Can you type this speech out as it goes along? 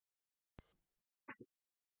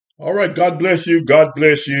All right, God bless you. God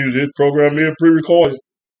bless you. This program is pre-recorded.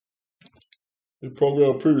 This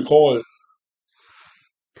program is pre-recorded.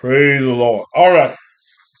 Praise the Lord. All right.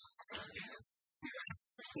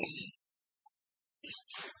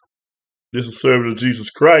 This is Servant of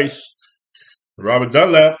Jesus Christ, Robert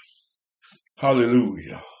Dunlap.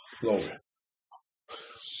 Hallelujah. Lord.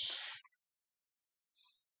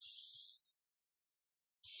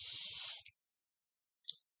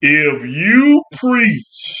 If you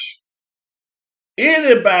preach,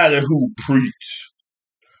 anybody who preach,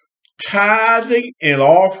 tithing and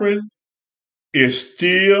offering is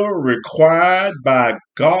still required by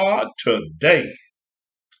God today.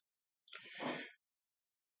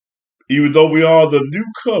 Even though we are the new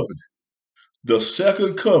covenant, the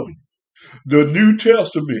second covenant, the New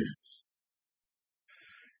Testament.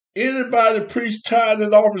 Anybody preach tithing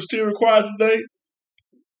and offering still required today?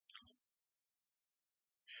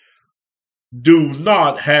 Do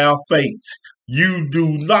not have faith. You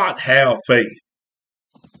do not have faith.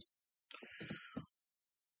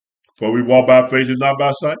 For we walk by faith and not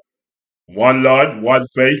by sight. One Lord, one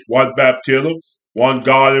faith, one baptism, one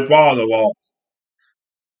God and Father of all.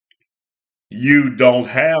 You don't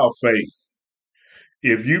have faith.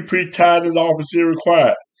 If you preach tithing and offering still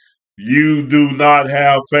required, you do not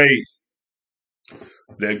have faith.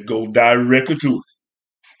 Let's go directly to it.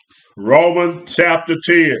 Romans chapter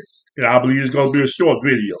 10. And I believe it's going to be a short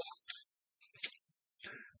video.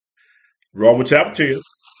 Romans chapter 10.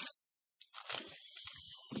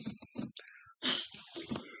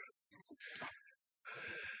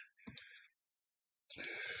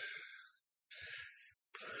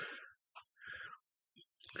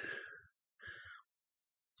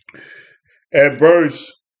 At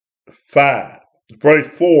verse 5, verse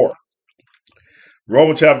 4.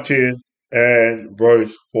 Romans chapter 10 and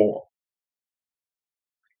verse 4.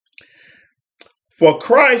 For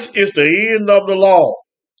Christ is the end of the law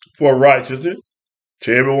for righteousness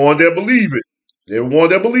to everyone that believe it, everyone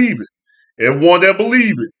that believe it, everyone that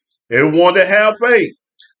believe it, everyone that have faith.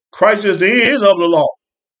 Christ is the end of the law.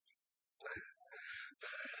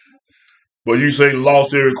 But you say the law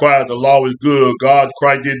still required, the law is good. God,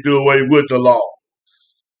 Christ didn't do away with the law.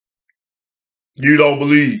 You don't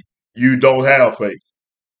believe. You don't have faith.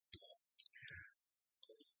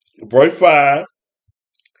 Verse 5.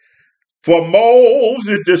 For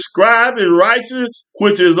Moses described in righteousness,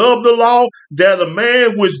 which is of the law, that a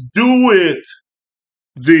man which doeth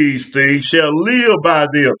these things shall live by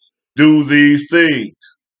them. Do these things.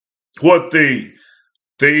 What things?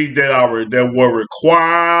 Things that were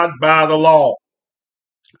required by the law.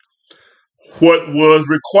 What was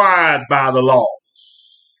required by the law?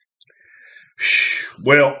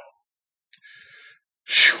 Well,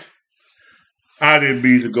 I didn't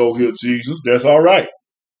mean to go here, Jesus. That's all right.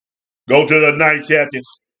 Go to the 9th chapter.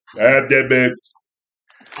 I have that baby.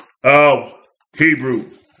 Hebrew.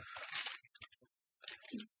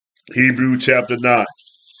 Hebrew chapter 9.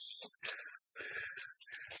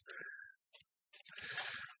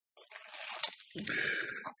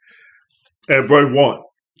 And verse 1.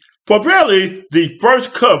 For verily the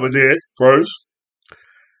first covenant,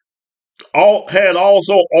 had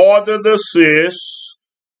also ordinances.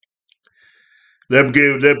 Let me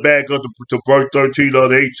give that back up to verse 13 of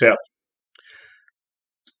the 8th chapter.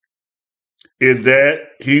 In that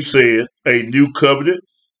he said, a new covenant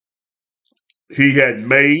he had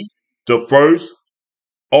made the first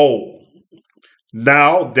old.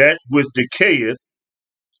 Now that which decayeth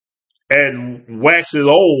and waxes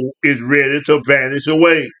old is ready to vanish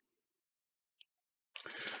away.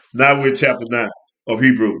 Now we're in chapter 9 of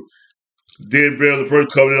Hebrews. Then the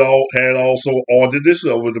first covenant had also ordinance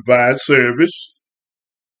of a divine service.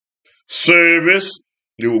 Service,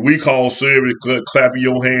 what we call service, clapping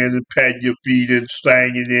your hands and patting your feet and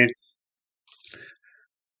singing and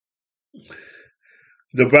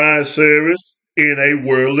divine service in a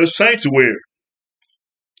worldly sanctuary.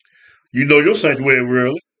 You know your sanctuary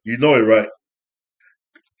worldly. You know it, right?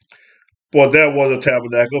 For there was a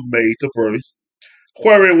tabernacle made the first,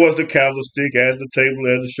 wherein was the candlestick and the table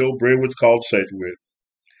and the showbread, which is called the sanctuary.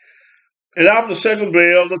 And after the second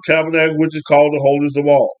veil, the tabernacle, which is called the holiest of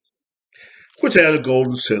all, which had a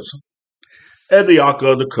golden censer, and the ark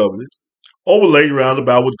of the covenant, overlaid round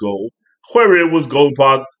about with gold, wherein was golden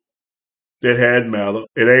pot that had manna,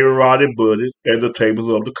 and Aaron rod and budded, and the tables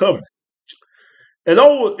of the covenant. And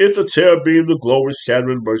over it the cherubim, the glory,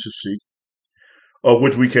 shadow, and mercy seat, of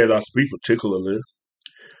which we cannot speak particularly.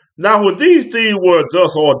 Now when these things were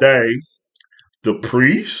thus ordained, the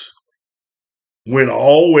priests went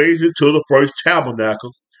always into the first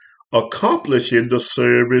tabernacle, accomplishing the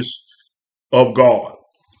service of God.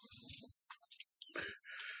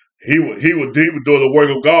 He was doing the work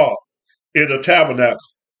of God in the tabernacle.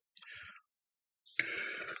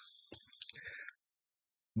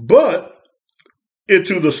 But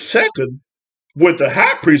into the second, with the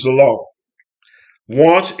high priest alone,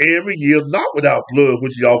 once every year, not without blood,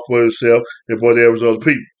 which he offered for himself and for the other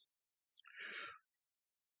people.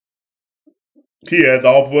 He had to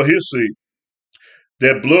offer for his sin.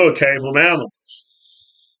 That blood came from animals.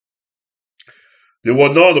 There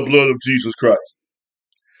was none of the blood of Jesus Christ.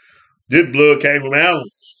 This blood came from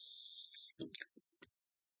animals.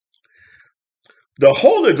 The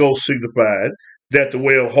Holy Ghost signified that the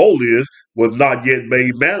way of holiness was not yet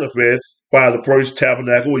made manifest while the first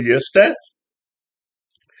tabernacle was yet standing,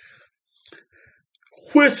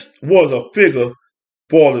 which was a figure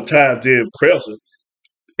for the time then present,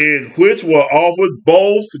 in which were offered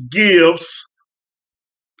both gifts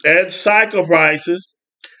and sacrifices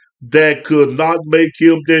that could not make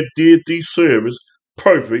him that did these service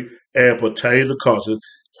perfect and pertain to conscience,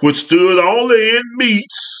 which stood only in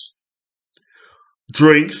meats,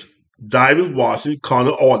 drinks, divers washing,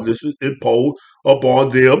 carnal ordinances imposed upon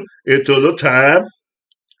them until the time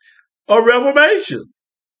of Reformation.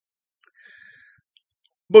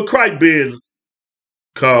 But Christ being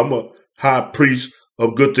come a high priest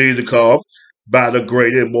of good things to come by the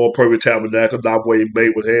greater and more perfect tabernacle, not what he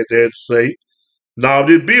made with hand to say, not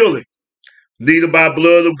this building, neither by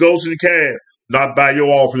blood of goats and calves, not by your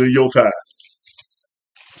offering and your tithe.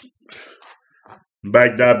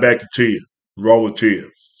 Back to 10, Romans 10.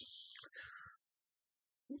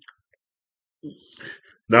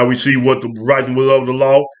 Now we see what the writing was of the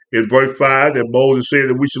law in verse 5 that Moses said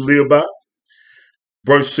that we should live by.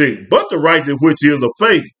 Verse 6, but the writing which is of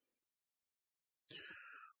faith,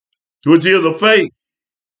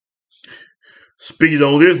 speaking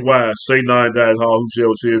on this wise, say nine died who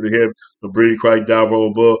shall ascend to heaven to bring Christ down from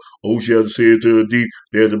above, or who shall descend to the deep,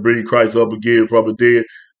 there to bring Christ up again from the dead.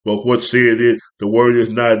 But what said it? The word is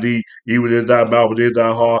not thee, even in thy mouth and in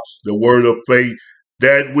thy heart, the word of faith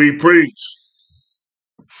that we preach.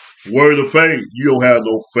 Word of faith. You don't have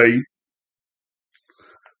no faith.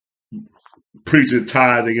 Preaching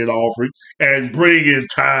tithing and offering and bringing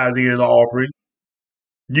tithing and offering.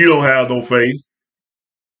 You don't have no faith.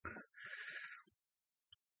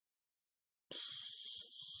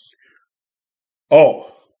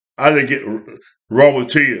 Oh, I didn't get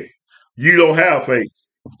Romans 10. You don't have faith.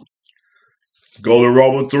 Go to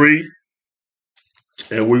Romans 3,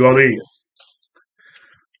 and we're going to end.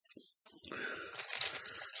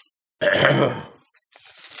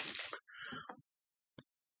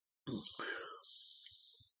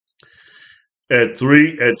 At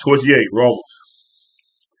 3 and 28, Romans.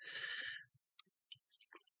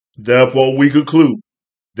 Therefore, we conclude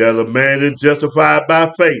that a man is justified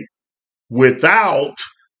by faith without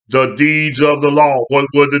the deeds of the law. What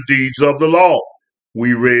were the deeds of the law?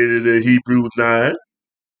 We read it in Hebrews 9.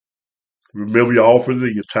 Remember your offerings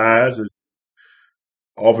and your tithes and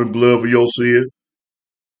offering blood for your sin.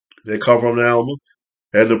 They come from the animal.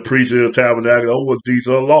 And the priest in the tabernacle, those were the deeds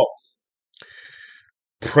of the law.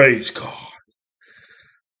 Praise God.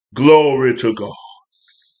 Glory to God.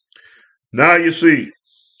 Now you see,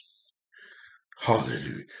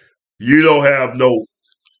 hallelujah. You don't have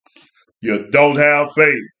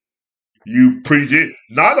faith. You preach it.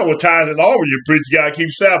 Not on tithes and offering, you preach you gotta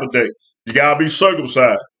keep Sabbath day. You gotta be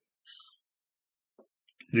circumcised.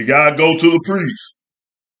 You gotta go to the priest.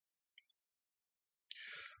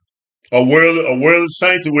 A worldly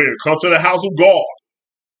sanctuary. Come to the house of God.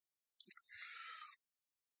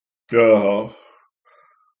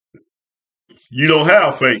 You don't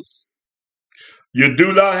have faith. You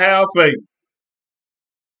do not have faith.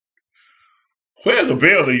 Where's the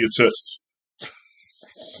veil in your churches?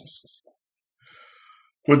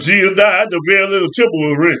 When Jesus died, the veil in the temple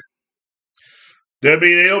was rent. That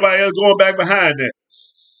means nobody else going back behind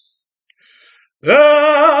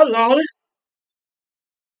that. Lordy.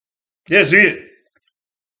 That's it.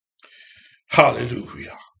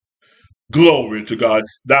 Hallelujah. Glory to God.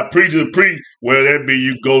 Not preaching preach. Well, that means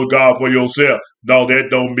you go to God for yourself. No, that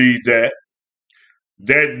don't mean that.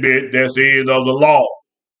 That meant that's the end of the law.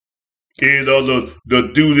 End of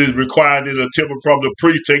the duties required in the temple from the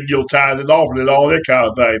priest, taking your tithes and offering and all that kind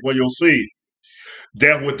of thing for your sin.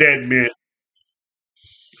 That's what that meant.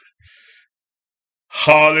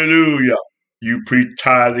 Hallelujah. You preach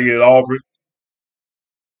tithing and offering.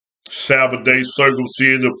 Sabbath day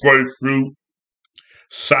circumcision, the first fruit,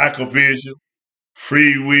 sacrificial,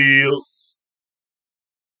 free will,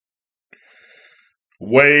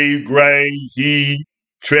 wave, grain, heed,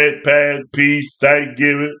 trespass, peace,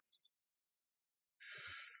 thanksgiving.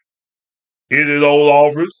 Any of those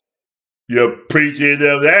offerings, You're preaching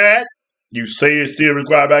of that. You say it's still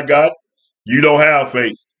required by God. You don't have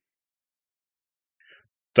faith.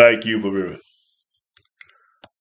 Thank you for hearing.